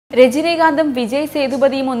രജനീകാന്തും വിജയ്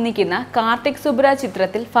സേതുപതിയും ഒന്നിക്കുന്ന കാർത്തിക് സുബ്രാജ്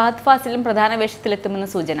ചിത്രത്തിൽ ഫഹദ് ഫാസിലും പ്രധാന വേഷത്തിലെത്തുമെന്ന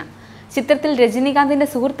സൂചന. ചിത്രത്തിൽ രജനീകാന്തിന്റെ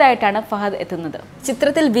സുഹൃത്തായിട്ടാണ് ഫഹദ് എത്തുന്നത്.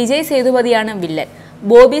 ചിത്രത്തിൽ വിജയ് സേതുപതിയാണ് വില്ലൻ.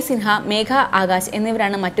 ബോബി സിൻഹ, മേഘ ആകാശ്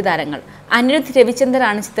എന്നിവരാണ് മറ്റു താരങ്ങൾ. അനിരുദ്ധ്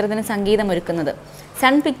രവിചന്ദറാണ് ചിത്രത്തിന് സംഗീതമൊരുക്കുന്നത്.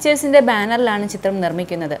 സൺ പിക്ചേഴ്സിന്റെ ബാനറിലാണ് ചിത്രം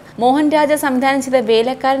നിർമ്മിക്കുന്നത്. മോഹൻ രാജ സംവിധാനം ചെയ്ത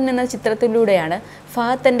വേലക്കാരൻ എന്ന ചിത്രത്തിലൂടെയാണ്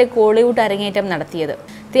ഫഹദ് തന്റെ കോളിവുഡ് അരങ്ങേറ്റം നടത്തിയത്.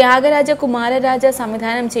 ത്യാഗരാജ കുമാരരാജ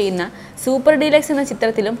സംവിധാനം ചെയ്യുന്ന സൂപ്പർ ഡീലക്സ് എന്ന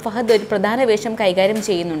ചിത്രത്തിലും ഫഹദ് ഒരു പ്രധാന വേഷം കൈകാര്യം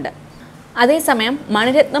ചെയ്യുന്നുണ്ട്. അതേസമയം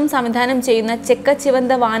മണിരത്നം സംവിധാനം ചെയ്യുന്ന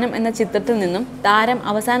ചെക്കച്ചിവന്ത വാനം എന്ന ചിത്രത്തിൽ നിന്നും താരം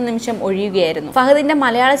അവസാന നിമിഷം ഒഴിയുകയായിരുന്നു. ഫഹദിന്റെ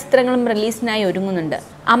മലയാള ചിത്രങ്ങളും റിലീസിനായി ഒരുങ്ങുന്നുണ്ട്.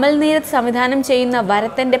 അമൽ നീരദ് സംവിധാനം ചെയ്യുന്ന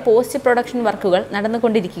വരത്തന്റെ പോസ്റ്റ് പ്രൊഡക്ഷൻ വർക്കുകൾ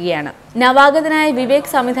നടന്നുകൊണ്ടിരിക്കുകയാണ്. നവാഗതനായ വിവേക്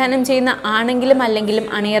സംവിധാനം ചെയ്യുന്ന ആണെങ്കിലും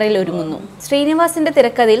അല്ലെങ്കിലും അണിയറയിൽ ഒരുങ്ങുന്നു. ശ്രീനിവാസിന്റെ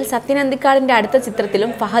തിരക്കഥയിൽ സത്യൻ അന്തിക്കാടിന്റെ അടുത്ത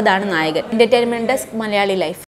ചിത്രത്തിലും ഫഹദാണ് നായകൻ. Entertainment desk, Malayali life.